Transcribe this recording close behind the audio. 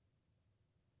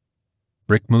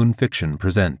Brick Moon Fiction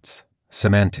presents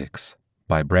Semantics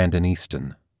by Brandon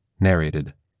Easton,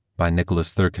 narrated by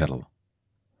Nicholas Thurkettle.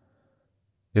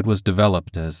 It was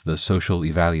developed as the Social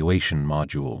Evaluation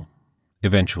Module,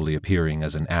 eventually appearing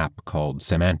as an app called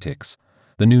Semantics.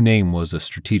 The new name was a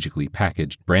strategically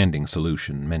packaged branding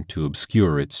solution meant to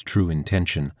obscure its true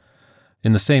intention.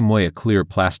 In the same way a clear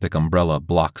plastic umbrella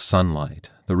blocks sunlight,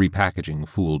 the repackaging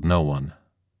fooled no one.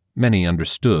 Many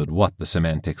understood what the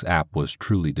Semantics app was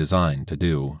truly designed to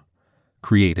do: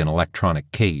 create an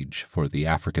electronic cage for the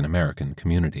African American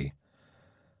community.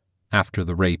 After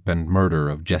the rape and murder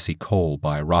of Jesse Cole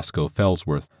by Roscoe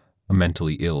Fellsworth, a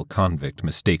mentally ill convict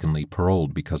mistakenly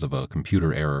paroled because of a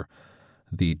computer error,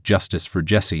 the Justice for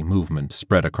Jesse movement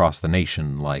spread across the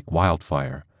nation like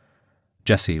wildfire.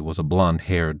 Jesse was a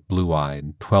blonde-haired,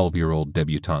 blue-eyed, 12-year-old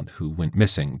debutante who went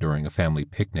missing during a family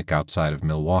picnic outside of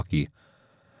Milwaukee.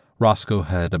 Roscoe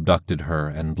had abducted her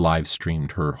and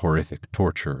live-streamed her horrific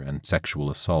torture and sexual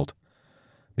assault.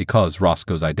 Because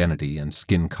Roscoe's identity and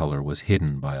skin color was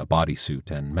hidden by a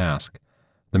bodysuit and mask,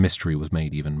 the mystery was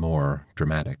made even more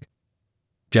dramatic.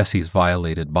 Jessie's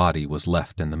violated body was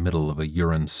left in the middle of a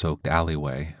urine-soaked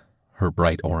alleyway, her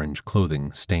bright orange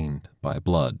clothing stained by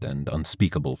blood and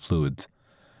unspeakable fluids.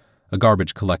 A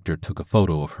garbage collector took a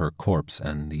photo of her corpse,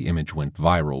 and the image went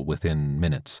viral within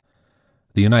minutes.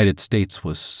 The United States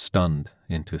was stunned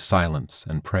into silence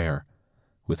and prayer,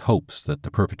 with hopes that the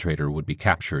perpetrator would be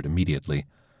captured immediately.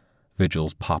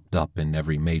 Vigils popped up in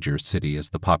every major city as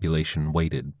the population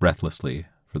waited breathlessly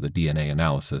for the DNA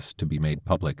analysis to be made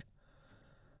public.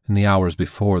 In the hours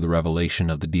before the revelation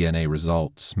of the DNA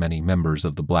results, many members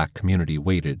of the black community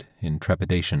waited in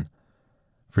trepidation.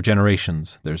 For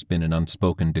generations, there's been an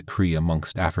unspoken decree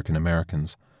amongst African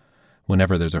Americans.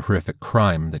 Whenever there's a horrific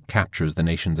crime that captures the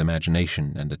nation's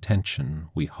imagination and attention,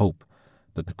 we hope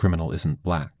that the criminal isn't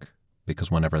black,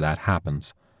 because whenever that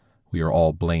happens, we are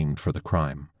all blamed for the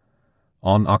crime.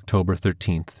 On October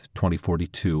 13th,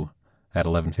 2042, at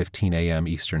 11:15 a.m.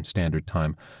 Eastern Standard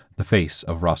Time, the face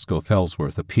of Roscoe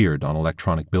Fellsworth appeared on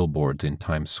electronic billboards in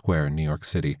Times Square, New York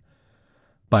City.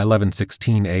 By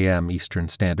 11:16 a.m. Eastern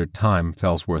Standard Time,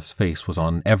 Fellsworth's face was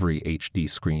on every HD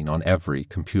screen on every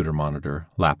computer monitor,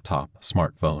 laptop,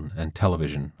 smartphone, and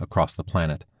television across the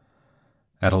planet.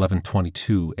 At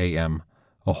 11:22 a.m.,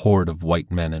 a horde of white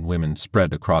men and women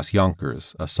spread across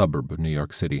Yonkers, a suburb of New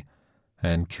York City,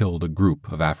 and killed a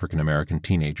group of African American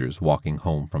teenagers walking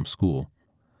home from school.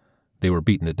 They were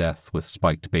beaten to death with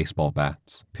spiked baseball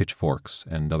bats, pitchforks,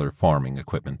 and other farming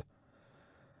equipment.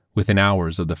 Within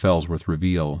hours of the Fellsworth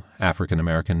reveal, African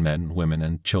American men, women,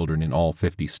 and children in all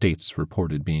 50 states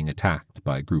reported being attacked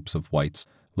by groups of whites,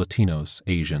 Latinos,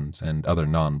 Asians, and other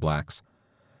non-blacks.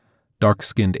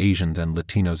 Dark-skinned Asians and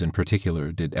Latinos in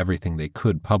particular did everything they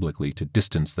could publicly to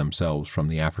distance themselves from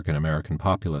the African American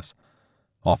populace,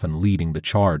 often leading the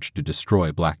charge to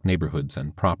destroy black neighborhoods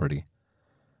and property.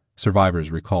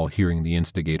 Survivors recall hearing the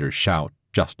instigators shout,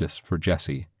 "Justice for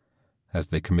Jesse," as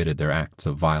they committed their acts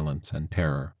of violence and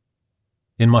terror.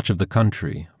 In much of the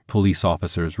country, police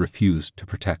officers refused to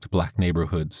protect black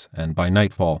neighborhoods, and by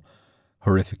nightfall,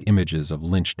 horrific images of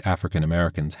lynched African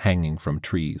Americans hanging from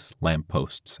trees,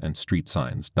 lampposts, and street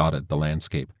signs dotted the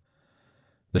landscape.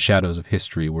 The shadows of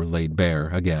history were laid bare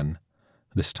again,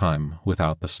 this time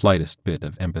without the slightest bit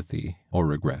of empathy or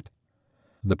regret.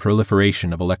 The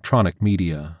proliferation of electronic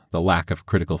media, the lack of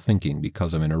critical thinking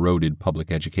because of an eroded public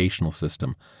educational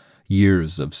system,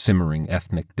 years of simmering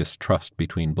ethnic distrust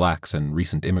between blacks and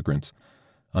recent immigrants,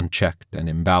 unchecked and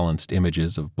imbalanced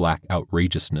images of black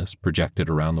outrageousness projected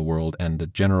around the world, and a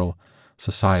general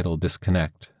societal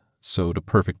disconnect sowed a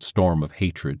perfect storm of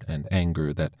hatred and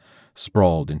anger that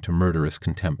sprawled into murderous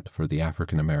contempt for the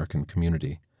African American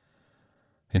community.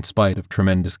 In spite of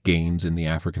tremendous gains in the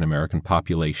African American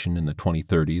population in the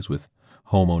 2030s with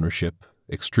home ownership,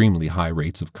 extremely high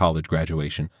rates of college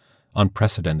graduation,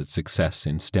 unprecedented success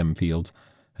in STEM fields,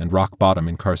 and rock-bottom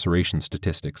incarceration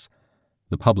statistics,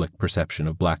 the public perception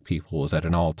of black people was at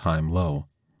an all-time low.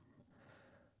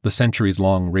 The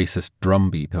centuries-long racist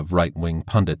drumbeat of right-wing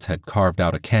pundits had carved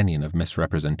out a canyon of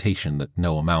misrepresentation that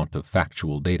no amount of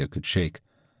factual data could shake.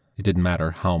 It didn't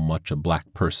matter how much a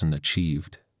black person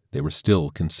achieved. They were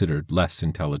still considered less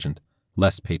intelligent,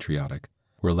 less patriotic,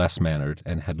 were less mannered,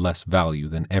 and had less value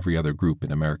than every other group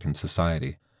in American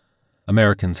society.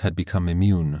 Americans had become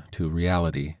immune to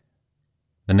reality.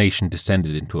 The nation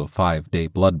descended into a 5-day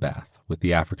bloodbath, with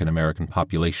the African American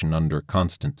population under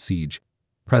constant siege.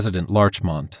 President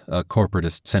Larchmont, a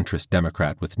corporatist centrist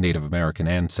Democrat with Native American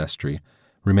ancestry,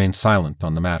 remained silent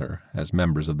on the matter as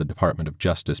members of the Department of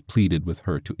Justice pleaded with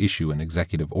her to issue an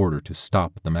executive order to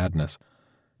stop the madness.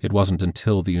 It wasn't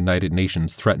until the United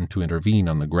Nations threatened to intervene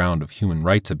on the ground of human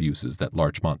rights abuses that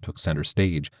Larchmont took center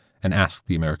stage and asked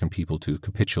the American people to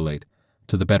capitulate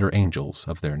to the better angels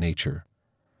of their nature.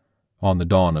 On the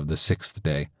dawn of the sixth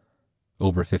day,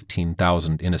 over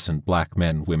 15,000 innocent black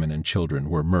men, women, and children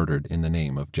were murdered in the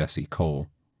name of Jesse Cole.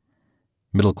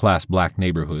 Middle-class black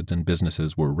neighborhoods and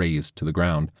businesses were razed to the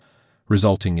ground,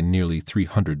 resulting in nearly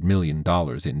 $300 million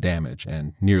in damage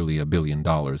and nearly $1 billion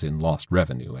in lost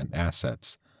revenue and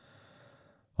assets.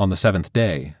 On the seventh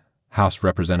day, House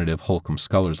Representative Holcomb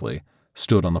Scullersley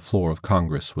stood on the floor of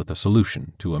Congress with a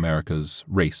solution to America's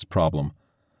race problem.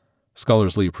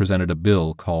 Scullersley presented a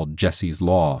bill called Jesse's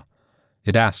Law.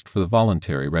 It asked for the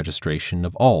voluntary registration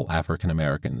of all African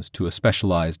Americans to a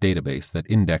specialized database that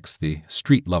indexed the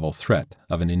street-level threat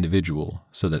of an individual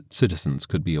so that citizens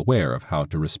could be aware of how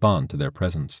to respond to their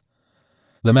presence.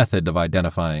 The method of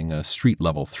identifying a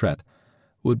street-level threat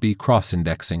would be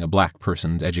cross-indexing a black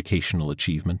person's educational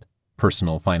achievement,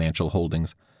 personal financial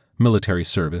holdings, military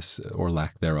service or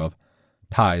lack thereof,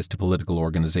 ties to political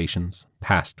organizations,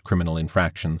 past criminal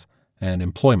infractions, and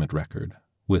employment record,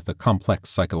 with a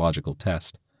complex psychological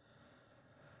test.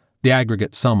 The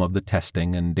aggregate sum of the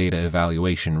testing and data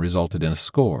evaluation resulted in a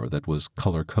score that was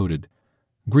color-coded.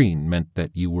 Green meant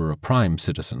that you were a prime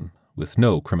citizen, with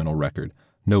no criminal record,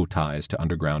 no ties to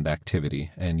underground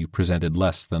activity, and you presented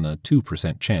less than a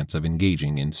 2% chance of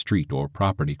engaging in street or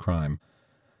property crime.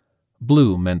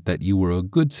 Blue meant that you were a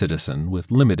good citizen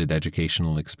with limited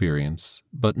educational experience,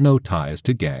 but no ties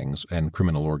to gangs and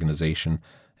criminal organization,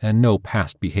 and no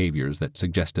past behaviors that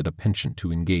suggested a penchant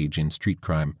to engage in street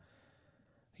crime.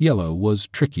 Yellow was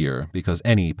trickier because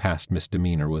any past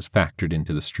misdemeanor was factored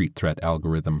into the street threat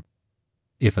algorithm.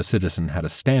 If a citizen had a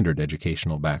standard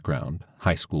educational background,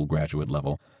 high school graduate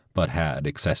level, but had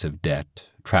excessive debt,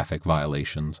 traffic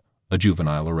violations, a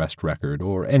juvenile arrest record,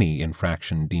 or any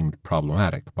infraction deemed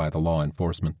problematic by the law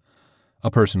enforcement, a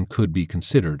person could be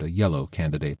considered a yellow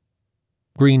candidate.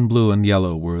 Green, blue, and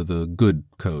yellow were the good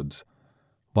codes.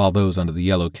 While those under the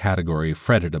yellow category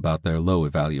fretted about their low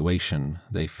evaluation,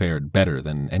 they fared better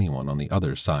than anyone on the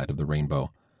other side of the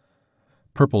rainbow.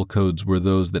 Purple codes were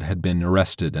those that had been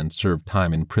arrested and served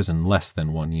time in prison less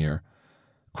than 1 year.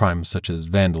 Crimes such as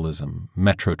vandalism,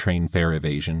 metro train fare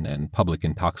evasion, and public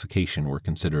intoxication were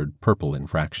considered purple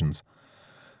infractions.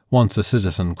 Once a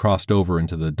citizen crossed over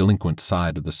into the delinquent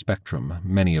side of the spectrum,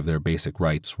 many of their basic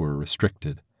rights were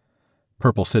restricted.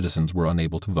 Purple citizens were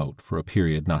unable to vote for a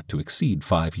period not to exceed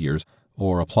 5 years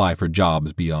or apply for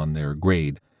jobs beyond their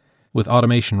grade. With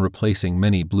automation replacing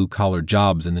many blue-collar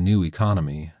jobs in the new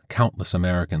economy, countless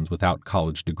Americans without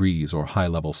college degrees or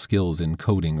high-level skills in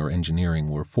coding or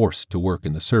engineering were forced to work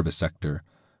in the service sector,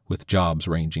 with jobs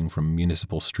ranging from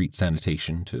municipal street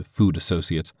sanitation to food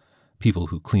associates, people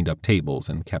who cleaned up tables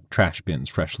and kept trash bins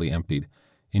freshly emptied,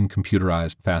 in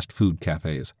computerized fast food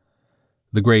cafes.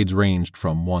 The grades ranged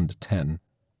from 1 to 10.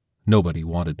 Nobody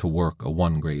wanted to work a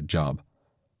 1-grade job.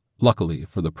 Luckily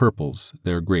for the purples,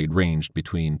 their grade ranged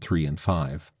between 3 and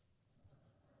 5.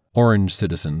 Orange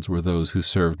citizens were those who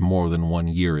served more than 1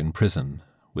 year in prison,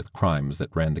 with crimes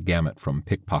that ran the gamut from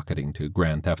pickpocketing to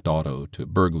grand theft auto to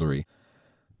burglary.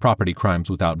 Property crimes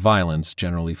without violence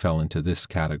generally fell into this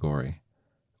category.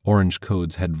 Orange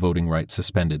codes had voting rights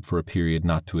suspended for a period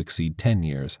not to exceed 10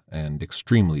 years and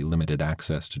extremely limited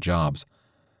access to jobs.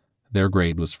 Their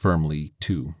grade was firmly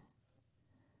 2.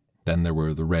 Then there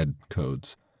were the red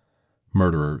codes.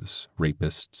 Murderers,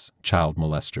 rapists, child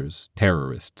molesters,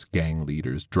 terrorists, gang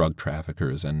leaders, drug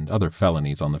traffickers, and other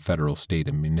felonies on the federal, state,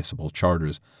 and municipal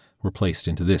charters were placed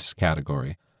into this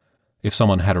category. If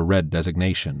someone had a red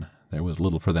designation, there was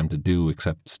little for them to do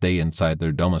except stay inside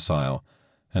their domicile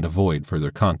and avoid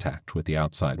further contact with the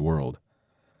outside world.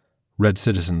 Red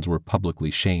citizens were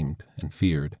publicly shamed and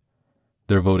feared.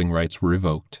 Their voting rights were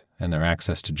revoked, and their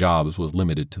access to jobs was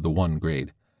limited to the 1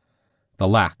 grade. The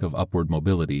lack of upward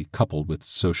mobility, coupled with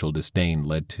social disdain,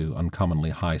 led to uncommonly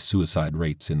high suicide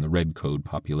rates in the red code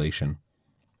population.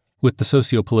 With the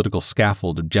socio-political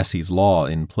scaffold of Jesse's Law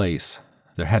in place,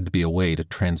 there had to be a way to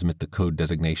transmit the code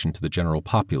designation to the general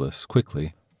populace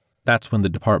quickly. That's when the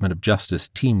Department of Justice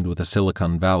teamed with a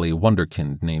Silicon Valley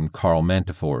wunderkind named Carl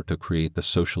Mantifor to create the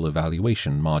Social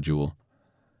Evaluation Module.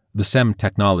 The SEM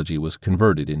technology was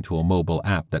converted into a mobile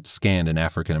app that scanned an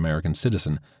African-American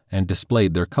citizen and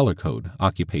displayed their color code,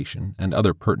 occupation, and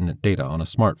other pertinent data on a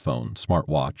smartphone,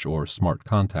 smartwatch, or smart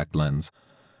contact lens.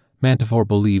 Mantifor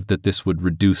believed that this would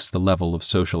reduce the level of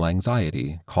social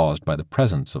anxiety caused by the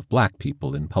presence of black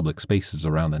people in public spaces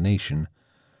around the nation.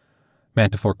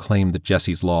 Mantifor claimed that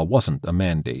Jesse's Law wasn't a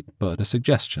mandate, but a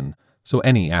suggestion, so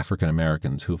any African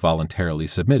Americans who voluntarily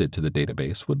submitted to the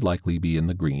database would likely be in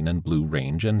the green and blue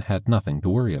range and had nothing to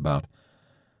worry about.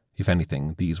 If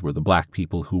anything, these were the black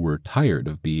people who were tired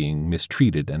of being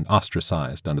mistreated and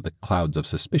ostracized under the clouds of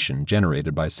suspicion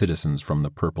generated by citizens from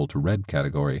the purple to red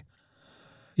category.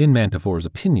 In Mantefor's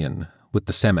opinion, with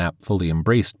the SEM app fully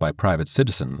embraced by private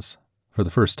citizens, for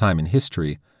the first time in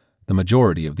history, the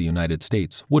majority of the United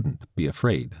States wouldn't be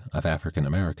afraid of African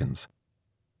Americans.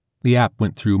 The app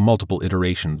went through multiple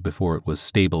iterations before it was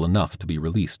stable enough to be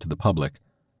released to the public.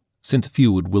 Since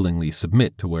few would willingly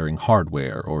submit to wearing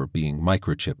hardware or being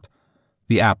microchipped,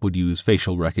 the app would use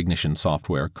facial recognition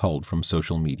software culled from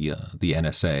social media, the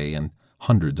NSA, and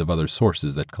hundreds of other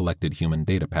sources that collected human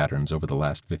data patterns over the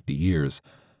last 50 years.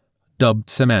 Dubbed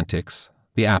Semantics,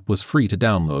 the app was free to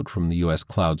download from the U.S.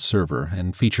 cloud server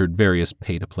and featured various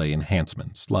pay-to-play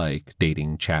enhancements like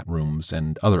dating chat rooms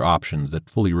and other options that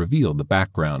fully revealed the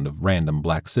background of random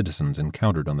black citizens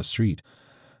encountered on the street.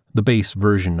 The base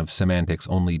version of Semantics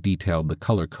only detailed the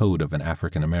color code of an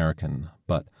African American,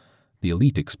 but the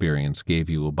Elite experience gave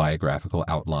you a biographical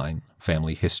outline,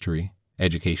 family history,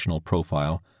 educational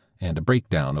profile, and a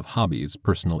breakdown of hobbies,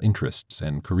 personal interests,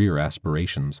 and career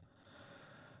aspirations.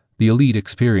 The Elite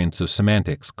experience of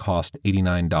Semantics cost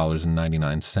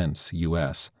 $89.99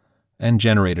 US and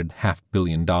generated $500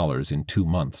 million in 2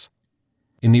 months.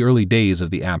 In the early days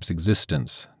of the app's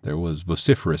existence, there was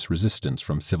vociferous resistance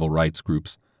from civil rights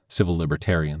groups, civil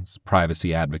libertarians,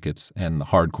 privacy advocates, and the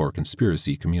hardcore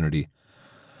conspiracy community.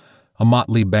 A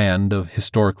motley band of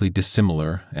historically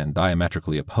dissimilar and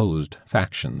diametrically opposed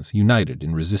factions united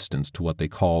in resistance to what they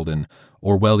called an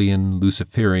Orwellian,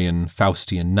 Luciferian,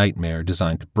 Faustian nightmare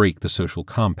designed to break the social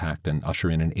compact and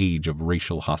usher in an age of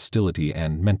racial hostility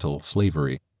and mental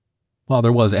slavery. While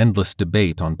there was endless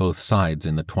debate on both sides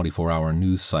in the 24-hour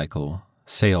news cycle,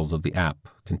 sales of the app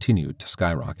continued to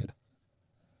skyrocket.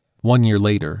 1 year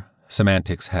later,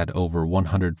 Semantics had over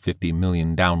 150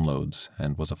 million downloads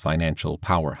and was a financial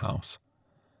powerhouse.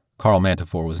 Carl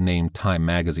Mantefor was named Time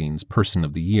magazine's Person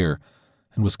of the Year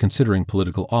and was considering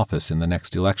political office in the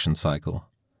next election cycle.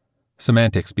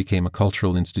 Semantics became a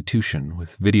cultural institution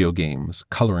with video games,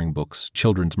 coloring books,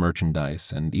 children's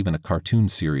merchandise, and even a cartoon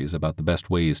series about the best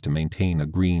ways to maintain a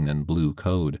green and blue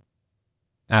code.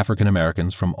 African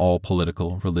Americans from all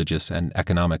political, religious, and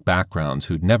economic backgrounds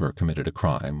who'd never committed a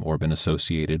crime or been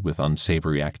associated with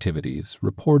unsavory activities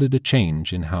reported a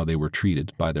change in how they were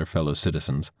treated by their fellow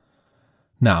citizens.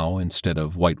 Now, instead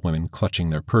of white women clutching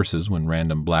their purses when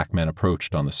random black men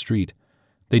approached on the street,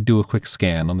 they'd do a quick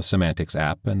scan on the Semantics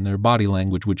app and their body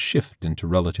language would shift into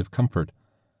relative comfort.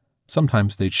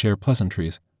 Sometimes they'd share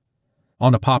pleasantries.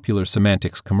 On a popular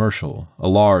Semantics commercial, a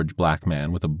large black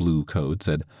man with a blue coat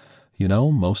said, "You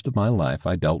know, most of my life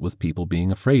I dealt with people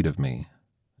being afraid of me.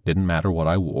 Didn't matter what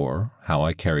I wore, how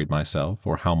I carried myself,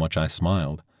 or how much I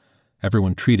smiled.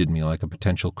 Everyone treated me like a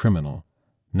potential criminal.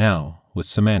 Now, with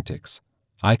Semantics,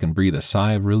 I can breathe a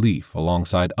sigh of relief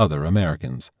alongside other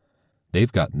Americans.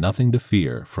 They've got nothing to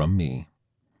fear from me."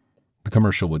 The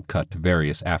commercial would cut to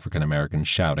various African Americans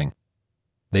shouting,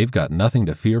 "They've got nothing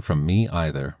to fear from me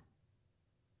either."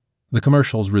 The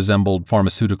commercials resembled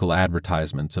pharmaceutical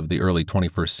advertisements of the early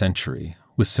 21st century,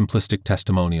 with simplistic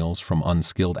testimonials from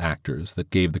unskilled actors that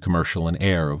gave the commercial an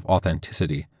air of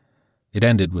authenticity. It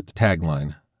ended with the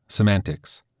tagline,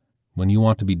 "Semantics, when you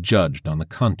want to be judged on the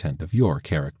content of your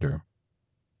character."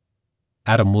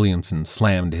 Adam Williamson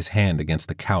slammed his hand against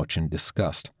the couch in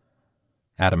disgust.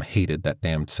 Adam hated that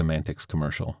damned Semantics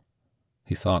commercial.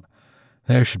 He thought,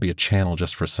 there should be a channel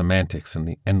just for Semantics and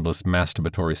the endless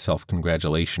masturbatory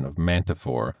self-congratulation of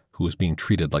Mantefor, who was being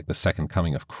treated like the second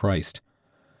coming of Christ.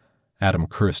 Adam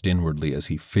cursed inwardly as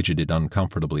he fidgeted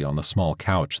uncomfortably on the small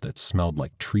couch that smelled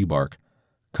like tree bark,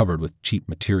 covered with cheap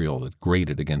material that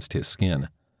grated against his skin.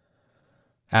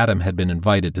 Adam had been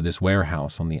invited to this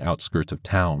warehouse on the outskirts of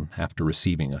town after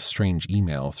receiving a strange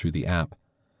email through the app.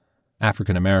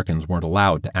 African Americans weren't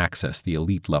allowed to access the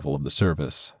elite level of the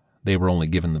service. They were only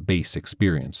given the base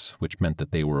experience, which meant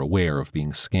that they were aware of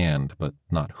being scanned, but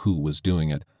not who was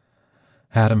doing it.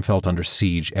 Adam felt under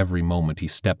siege every moment he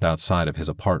stepped outside of his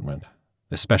apartment,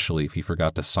 especially if he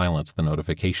forgot to silence the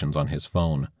notifications on his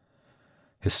phone.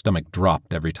 His stomach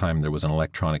dropped every time there was an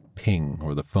electronic ping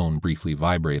or the phone briefly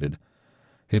vibrated.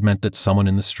 It meant that someone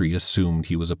in the street assumed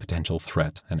he was a potential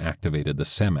threat and activated the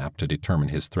SEM app to determine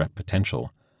his threat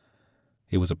potential.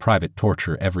 It was a private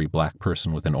torture every black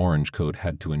person with an orange code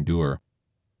had to endure.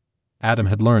 Adam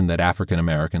had learned that African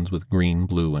Americans with green,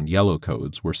 blue, and yellow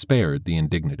codes were spared the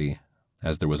indignity,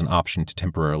 as there was an option to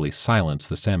temporarily silence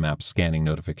the SEM app scanning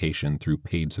notification through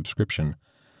paid subscription.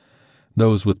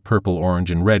 Those with purple,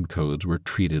 orange, and red codes were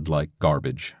treated like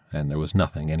garbage, and there was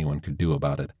nothing anyone could do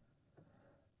about it.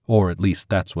 Or at least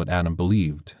that's what Adam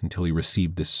believed until he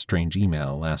received this strange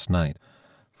email last night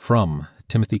from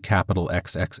Timothy Capital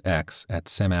XXX at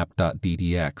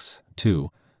semap.ddx to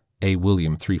A.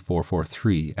 William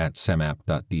 3443 at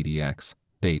semap.ddx.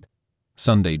 Date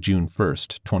Sunday, June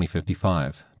 1st,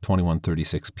 2055,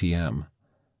 21:36 p.m.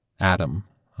 Adam,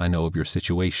 I know of your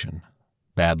situation.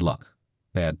 Bad luck.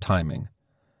 Bad timing.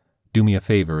 Do me a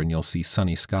favor and you'll see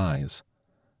sunny skies.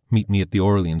 Meet me at the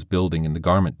Orleans building in the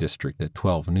Garment District at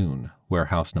 12 noon,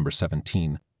 warehouse number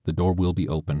 17. The door will be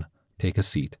open. Take a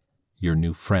seat. Your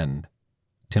new friend,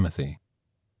 Timothy.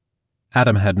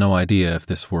 Adam had no idea if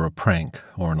this were a prank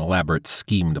or an elaborate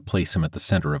scheme to place him at the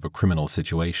center of a criminal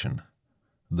situation.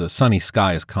 The sunny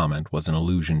skies comment was an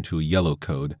allusion to a yellow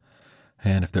code,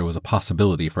 and if there was a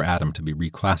possibility for Adam to be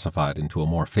reclassified into a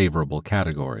more favorable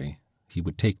category, he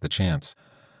would take the chance.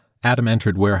 Adam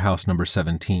entered warehouse number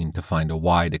 17 to find a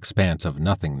wide expanse of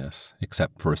nothingness,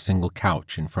 except for a single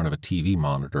couch in front of a TV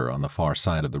monitor on the far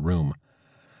side of the room.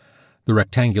 The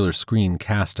rectangular screen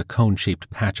cast a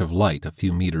cone-shaped patch of light a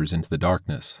few meters into the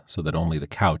darkness, so that only the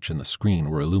couch and the screen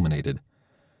were illuminated.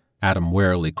 Adam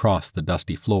warily crossed the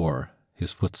dusty floor,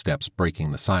 his footsteps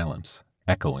breaking the silence,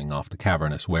 echoing off the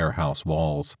cavernous warehouse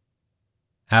walls.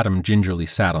 Adam gingerly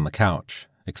sat on the couch,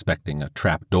 expecting a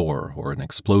trap door or an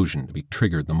explosion to be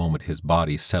triggered the moment his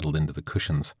body settled into the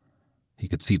cushions. He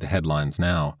could see the headlines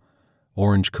now.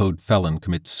 Orange Code felon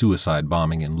commits suicide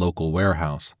bombing in local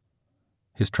warehouse.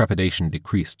 His trepidation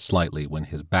decreased slightly when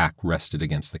his back rested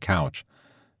against the couch,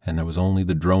 and there was only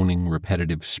the droning,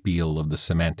 repetitive spiel of the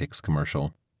semantics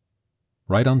commercial.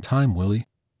 "Right on time, Willie,"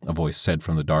 a voice said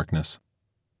from the darkness.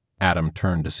 Adam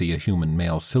turned to see a human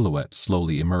male silhouette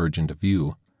slowly emerge into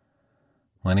view.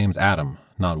 "My name's Adam,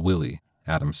 not Willie,"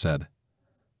 Adam said.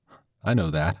 "I know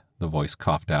that," the voice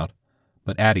coughed out,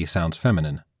 "but Addie sounds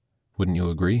feminine. Wouldn't you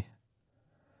agree?"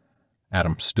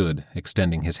 Adam stood,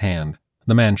 extending his hand.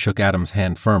 The man shook Adam's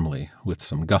hand firmly, with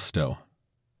some gusto.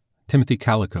 "Timothy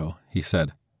Calico," he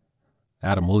said.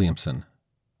 "Adam Williamson.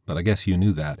 But I guess you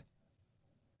knew that."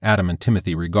 Adam and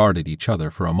Timothy regarded each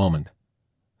other for a moment.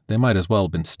 They might as well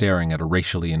have been staring at a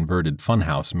racially inverted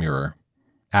funhouse mirror.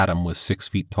 Adam was 6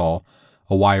 feet tall,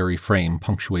 a wiry frame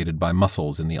punctuated by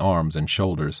muscles in the arms and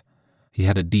shoulders. He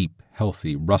had a deep,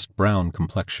 healthy, rust-brown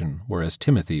complexion, whereas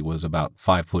Timothy was about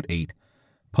 5'8",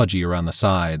 pudgy around the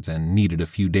sides and needed a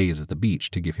few days at the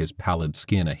beach to give his pallid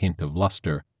skin a hint of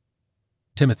luster.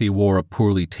 Timothy wore a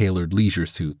poorly tailored leisure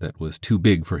suit that was too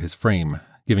big for his frame,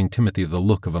 giving Timothy the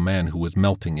look of a man who was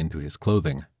melting into his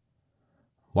clothing.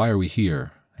 "Why are we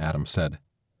here?" Adam said.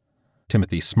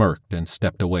 Timothy smirked and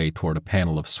stepped away toward a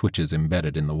panel of switches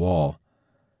embedded in the wall.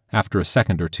 After a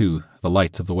second or two, the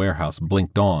lights of the warehouse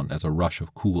blinked on as a rush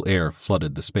of cool air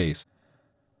flooded the space.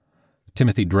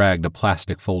 Timothy dragged a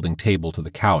plastic folding table to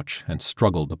the couch and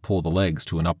struggled to pull the legs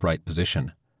to an upright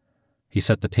position. He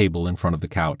set the table in front of the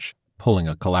couch, pulling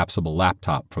a collapsible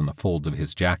laptop from the folds of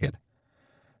his jacket.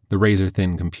 The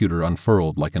razor-thin computer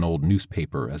unfurled like an old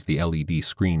newspaper as the LED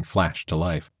screen flashed to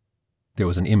life. There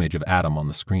was an image of Adam on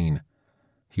the screen.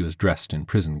 He was dressed in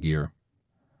prison gear.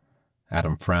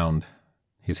 Adam frowned.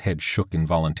 His head shook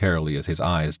involuntarily as his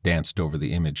eyes danced over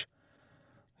the image.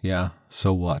 "Yeah,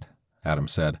 so what?" Adam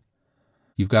said.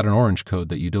 "You've got an orange code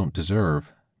that you don't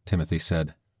deserve," Timothy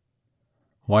said.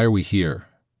 "Why are we here?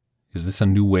 Is this a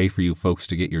new way for you folks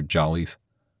to get your jollies?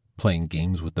 Playing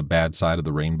games with the bad side of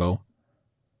the rainbow?"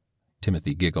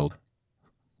 Timothy giggled.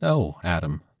 "No,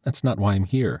 Adam, that's not why I'm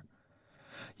here.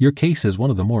 Your case is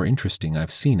one of the more interesting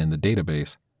I've seen in the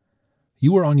database.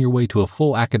 You were on your way to a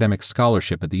full academic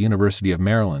scholarship at the University of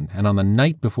Maryland, and on the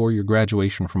night before your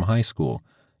graduation from high school,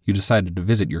 you decided to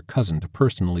visit your cousin to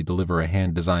personally deliver a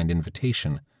hand-designed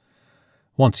invitation.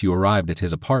 Once you arrived at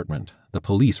his apartment, the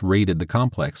police raided the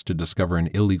complex to discover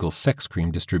an illegal sex cream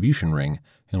distribution ring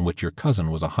in which your cousin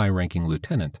was a high-ranking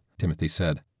lieutenant," Timothy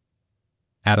said.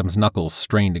 Adam's knuckles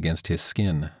strained against his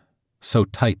skin, so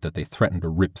tight that they threatened to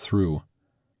rip through.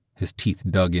 His teeth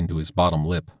dug into his bottom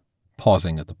lip,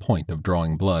 pausing at the point of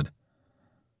drawing blood.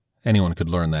 "Anyone could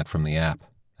learn that from the app,"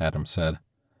 Adam said.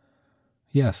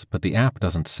 "Yes, but the app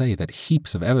doesn't say that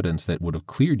heaps of evidence that would have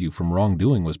cleared you from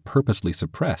wrongdoing was purposely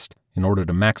suppressed in order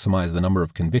to maximize the number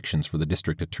of convictions for the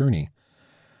district attorney.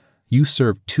 You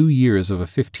served 2 years of a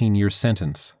 15-year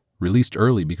sentence, released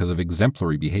early because of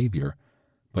exemplary behavior,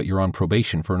 but you're on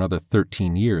probation for another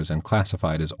 13 years and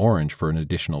classified as orange for an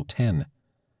additional 10.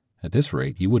 At this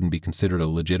rate, you wouldn't be considered a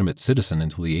legitimate citizen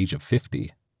until the age of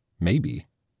 50. Maybe."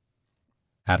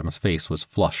 Adam's face was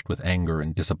flushed with anger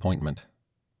and disappointment.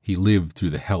 He lived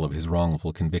through the hell of his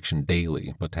wrongful conviction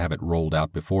daily, but to have it rolled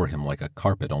out before him like a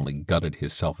carpet only gutted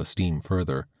his self-esteem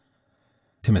further.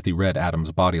 Timothy read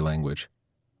Adam's body language.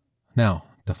 "Now,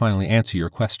 to finally answer your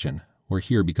question, we're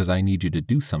here because I need you to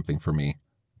do something for me,"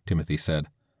 Timothy said.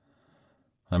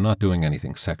 "I'm not doing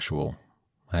anything sexual.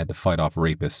 I had to fight off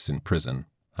rapists in prison.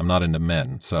 I'm not into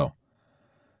men, so—"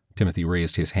 Timothy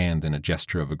raised his hand in a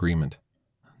gesture of agreement.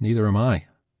 "Neither am I.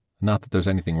 Not that there's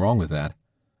anything wrong with that."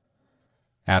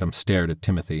 Adam stared at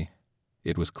Timothy.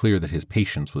 It was clear that his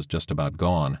patience was just about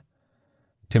gone.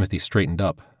 Timothy straightened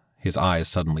up, his eyes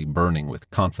suddenly burning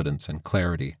with confidence and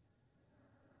clarity.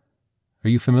 "Are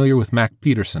you familiar with Mac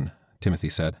Peterson?" Timothy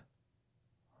said.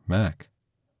 "Mac?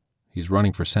 He's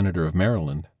running for senator of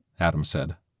Maryland," Adam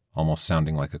said, almost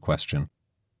sounding like a question.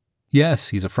 "Yes,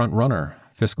 he's a front runner,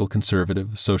 fiscal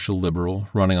conservative, social liberal,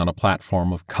 running on a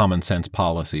platform of common-sense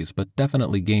policies, but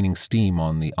definitely gaining steam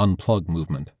on the Unplug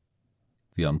movement."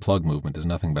 "The Unplug movement is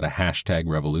nothing but a hashtag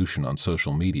revolution on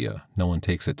social media. No one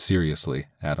takes it seriously,"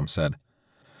 Adam said.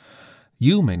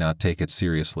 "You may not take it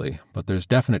seriously, but there's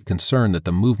definite concern that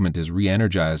the movement is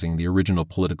re-energizing the original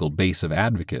political base of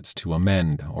advocates to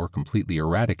amend or completely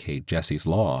eradicate Jesse's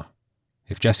Law.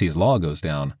 If Jesse's Law goes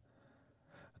down,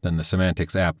 then the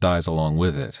Semantics app dies along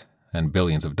with it, and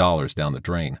billions of dollars down the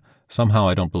drain. Somehow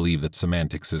I don't believe that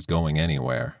Semantics is going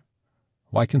anywhere.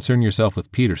 Why concern yourself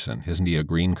with Peterson? Isn't he a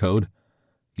green code?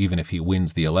 Even if he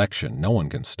wins the election, no one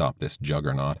can stop this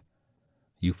juggernaut.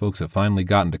 You folks have finally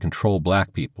gotten to control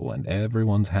black people, and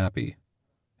everyone's happy.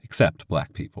 Except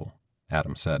black people,"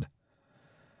 Adam said.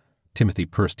 Timothy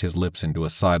pursed his lips into a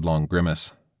sidelong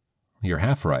grimace. "You're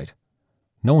half right.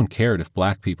 No one cared if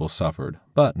black people suffered,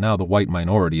 but now the white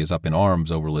minority is up in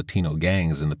arms over Latino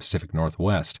gangs in the Pacific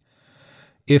Northwest.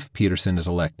 If Peterson is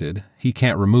elected, he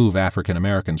can't remove African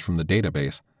Americans from the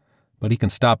database, but he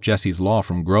can stop Jesse's Law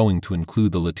from growing to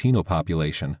include the Latino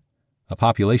population, a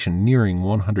population nearing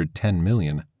 110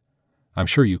 million. I'm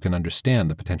sure you can understand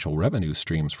the potential revenue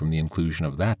streams from the inclusion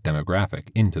of that demographic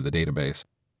into the database."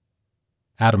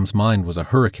 Adam's mind was a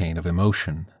hurricane of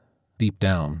emotion. Deep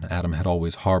down, Adam had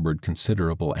always harbored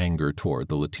considerable anger toward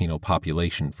the Latino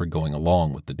population for going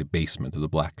along with the debasement of the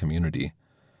black community.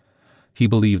 He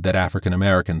believed that African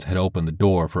Americans had opened the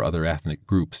door for other ethnic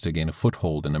groups to gain a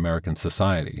foothold in American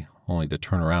society, only to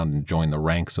turn around and join the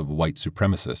ranks of white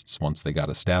supremacists once they got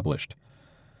established.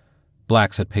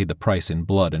 Blacks had paid the price in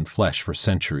blood and flesh for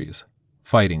centuries,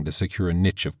 fighting to secure a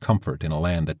niche of comfort in a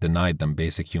land that denied them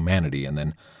basic humanity, and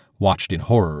then watched in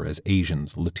horror as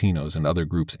Asians, Latinos, and other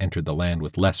groups entered the land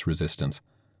with less resistance,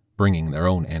 bringing their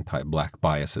own anti-black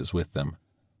biases with them.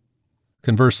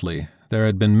 Conversely, there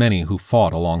had been many who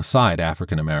fought alongside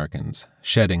African Americans,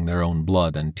 shedding their own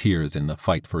blood and tears in the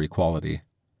fight for equality.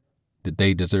 Did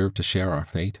they deserve to share our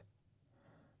fate?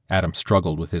 Adam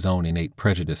struggled with his own innate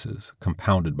prejudices,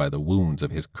 compounded by the wounds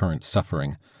of his current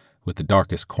suffering, with the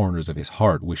darkest corners of his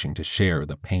heart wishing to share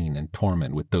the pain and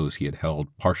torment with those he had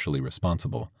held partially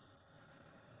responsible.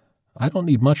 "I don't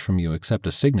need much from you except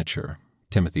a signature,"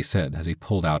 Timothy said as he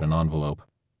pulled out an envelope.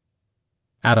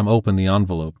 Adam opened the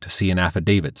envelope to see an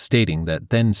affidavit stating that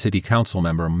then City Council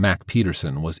member Mac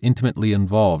Peterson was intimately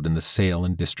involved in the sale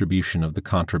and distribution of the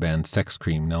contraband sex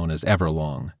cream known as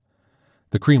Everlong.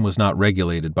 The cream was not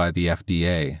regulated by the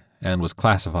FDA and was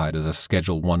classified as a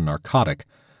Schedule I narcotic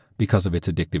because of its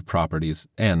addictive properties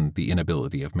and the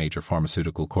inability of major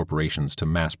pharmaceutical corporations to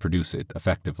mass produce it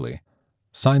effectively.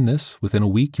 Sign this. Within a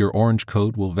week, your orange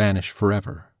code will vanish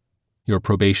forever. Your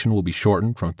probation will be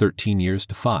shortened from 13 years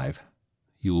to 5.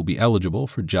 You will be eligible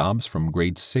for jobs from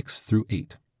grades 6 through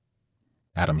 8.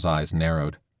 Adam's eyes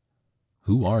narrowed.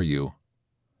 "Who are you?"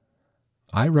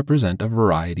 "I represent a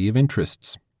variety of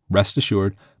interests. Rest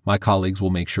assured, my colleagues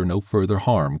will make sure no further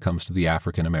harm comes to the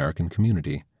African American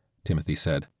community," Timothy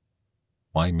said.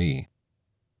 "Why me?"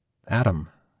 "Adam,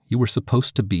 you were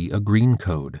supposed to be a green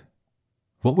code.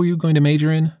 What were you going to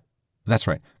major in?" "That's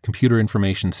right, computer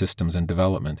information systems and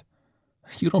development."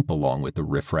 "You don't belong with the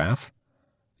riffraff.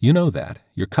 You know that.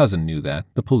 Your cousin knew that.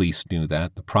 The police knew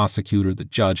that. The prosecutor, the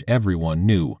judge, everyone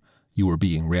knew you were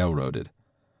being railroaded.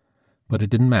 But it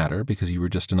didn't matter because you were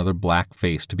just another black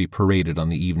face to be paraded on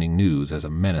the evening news as a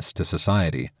menace to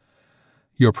society.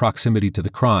 Your proximity to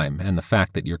the crime and the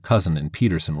fact that your cousin and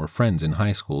Peterson were friends in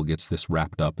high school gets this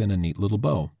wrapped up in a neat little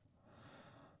bow.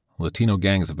 Latino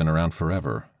gangs have been around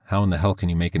forever. How in the hell can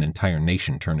you make an entire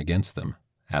nation turn against them?"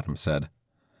 Adam said.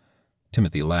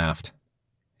 Timothy laughed.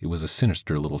 It was a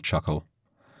sinister little chuckle.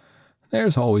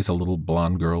 "There's always a little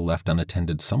blonde girl left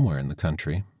unattended somewhere in the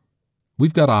country.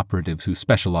 We've got operatives who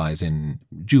specialize in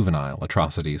juvenile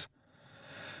atrocities.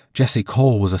 Jesse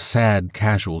Cole was a sad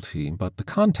casualty, but the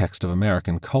context of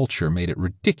American culture made it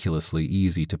ridiculously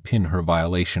easy to pin her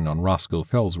violation on Roscoe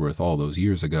Fellsworth all those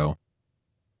years ago.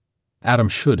 Adam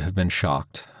should have been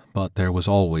shocked, but there was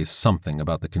always something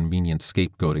about the convenient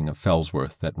scapegoating of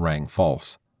Fellsworth that rang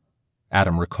false.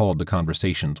 Adam recalled the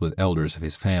conversations with elders of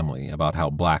his family about how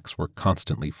blacks were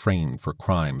constantly framed for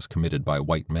crimes committed by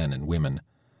white men and women.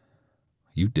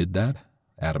 "You did that?"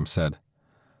 Adam said.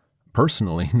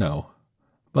 "Personally, no.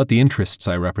 But the interests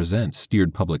I represent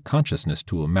steered public consciousness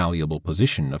to a malleable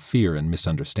position of fear and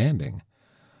misunderstanding.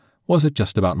 Was it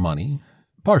just about money?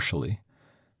 Partially.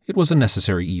 It was a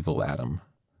necessary evil, Adam.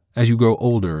 As you grow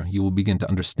older, you will begin to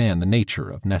understand the nature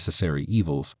of necessary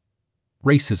evils.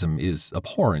 Racism is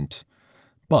abhorrent,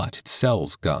 but it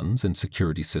sells guns and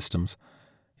security systems.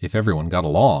 If everyone got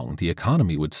along, the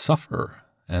economy would suffer,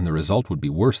 and the result would be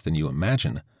worse than you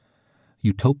imagine.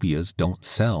 Utopias don't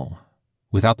sell.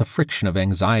 Without the friction of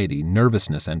anxiety,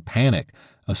 nervousness, and panic,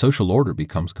 a social order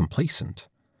becomes complacent.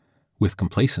 With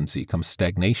complacency comes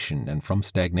stagnation, and from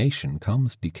stagnation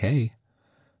comes decay.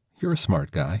 You're a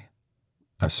smart guy.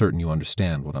 I'm certain you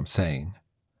understand what I'm saying."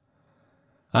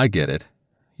 "I get it.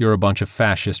 You're a bunch of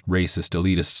fascist, racist,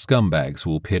 elitist scumbags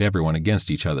who will pit everyone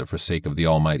against each other for sake of the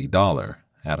almighty dollar,"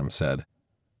 Adam said.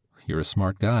 "You're a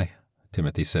smart guy,"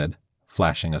 Timothy said,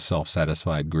 flashing a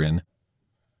self-satisfied grin.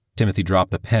 Timothy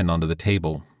dropped a pen onto the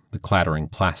table, the clattering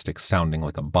plastic sounding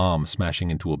like a bomb smashing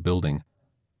into a building.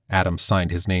 Adam signed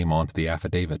his name onto the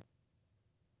affidavit.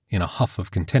 In a huff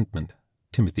of contentment,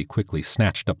 Timothy quickly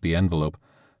snatched up the envelope,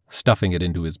 stuffing it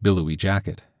into his billowy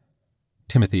jacket.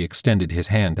 Timothy extended his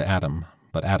hand to Adam,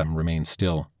 but Adam remained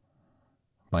still.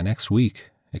 "By next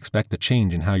week, expect a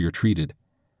change in how you're treated.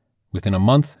 Within a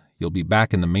month, you'll be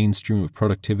back in the mainstream of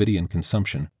productivity and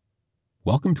consumption.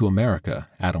 Welcome to America,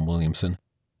 Adam Williamson."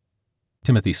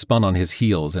 Timothy spun on his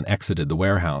heels and exited the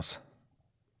warehouse.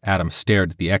 Adam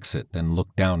stared at the exit, then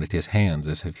looked down at his hands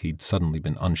as if he'd suddenly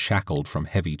been unshackled from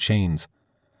heavy chains.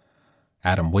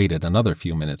 Adam waited another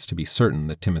few minutes to be certain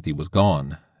that Timothy was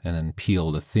gone, and then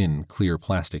peeled a thin, clear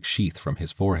plastic sheath from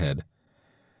his forehead.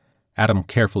 Adam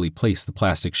carefully placed the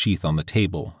plastic sheath on the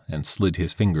table and slid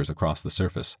his fingers across the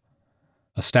surface.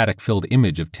 A static-filled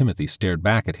image of Timothy stared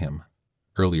back at him.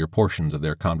 Earlier portions of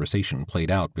their conversation played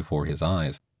out before his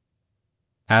eyes.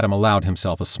 Adam allowed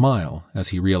himself a smile as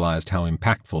he realized how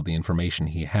impactful the information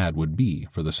he had would be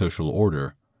for the social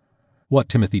order. What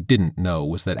Timothy didn't know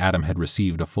was that Adam had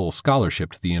received a full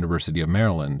scholarship to the University of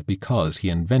Maryland because he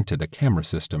invented a camera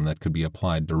system that could be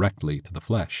applied directly to the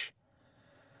flesh.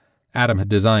 Adam had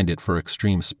designed it for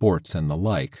extreme sports and the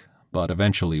like, but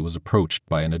eventually was approached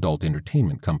by an adult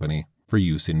entertainment company for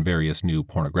use in various new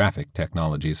pornographic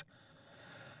technologies.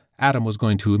 Adam was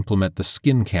going to implement the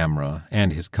skin camera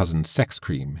and his cousin's sex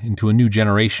cream into a new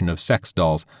generation of sex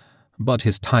dolls, but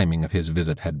his timing of his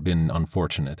visit had been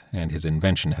unfortunate, and his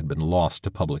invention had been lost to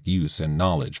public use and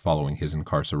knowledge following his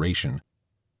incarceration.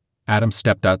 Adam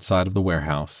stepped outside of the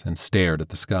warehouse and stared at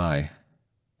the sky.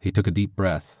 He took a deep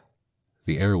breath.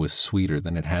 The air was sweeter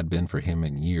than it had been for him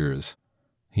in years.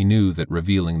 He knew that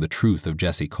revealing the truth of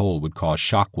Jesse Cole would cause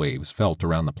shockwaves felt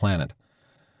around the planet.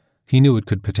 He knew it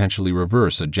could potentially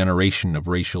reverse a generation of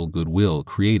racial goodwill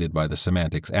created by the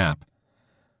Semantics app.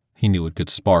 He knew it could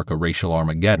spark a racial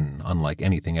Armageddon unlike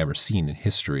anything ever seen in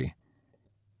history.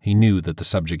 He knew that the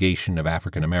subjugation of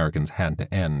African Americans had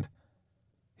to end.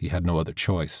 He had no other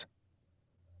choice.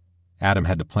 Adam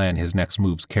had to plan his next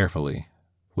moves carefully,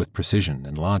 with precision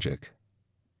and logic.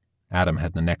 Adam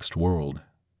had the next world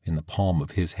in the palm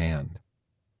of his hand.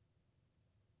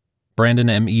 Brandon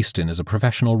M. Easton is a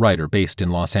professional writer based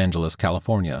in Los Angeles,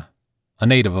 California. A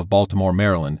native of Baltimore,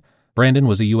 Maryland, Brandon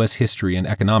was a U.S. history and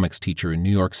economics teacher in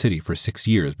New York City for 6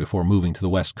 years before moving to the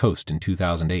West Coast in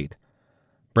 2008.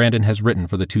 Brandon has written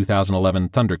for the 2011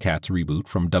 Thundercats reboot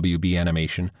from WB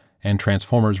Animation and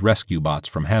Transformers Rescue Bots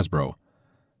from Hasbro.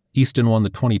 Easton won the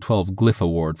 2012 Glyph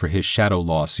Award for his Shadow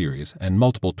Law series and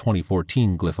multiple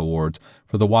 2014 Glyph Awards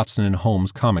for the Watson and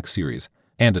Holmes comic series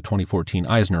and a 2014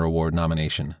 Eisner Award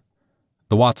nomination.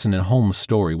 The Watson and Holmes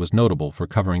story was notable for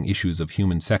covering issues of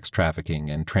human sex trafficking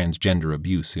and transgender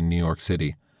abuse in New York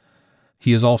City.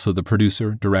 He is also the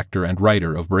producer, director, and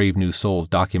writer of Brave New Souls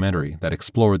documentary that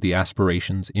explored the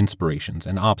aspirations, inspirations,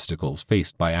 and obstacles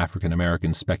faced by African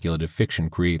American speculative fiction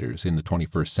creators in the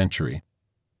 21st century.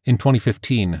 In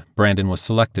 2015, Brandon was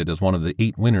selected as one of the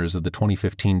 8 winners of the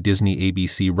 2015 Disney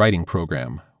ABC writing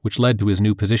program, which led to his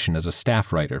new position as a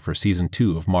staff writer for Season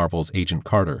 2 of Marvel's Agent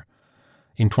Carter.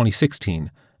 In 2016,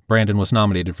 Brandon was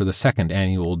nominated for the 2nd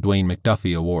annual Dwayne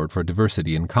McDuffie Award for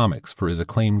Diversity in Comics for his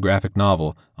acclaimed graphic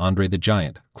novel, Andre the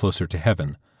Giant, Closer to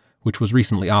Heaven, which was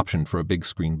recently optioned for a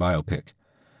big-screen biopic.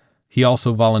 He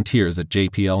also volunteers at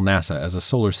JPL NASA as a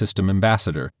solar system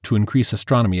ambassador to increase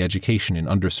astronomy education in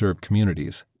underserved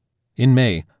communities. In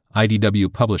May,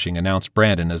 IDW Publishing announced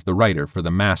Brandon as the writer for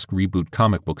the Mask reboot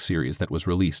comic book series that was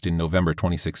released in November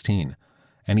 2016,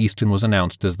 and Easton was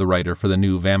announced as the writer for the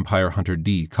new Vampire Hunter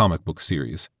D comic book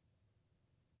series.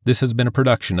 This has been a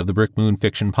production of the Brick Moon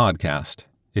Fiction Podcast.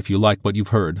 If you like what you've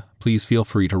heard, please feel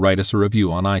free to write us a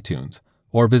review on iTunes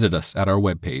or visit us at our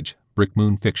webpage,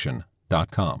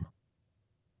 brickmoonfiction.com.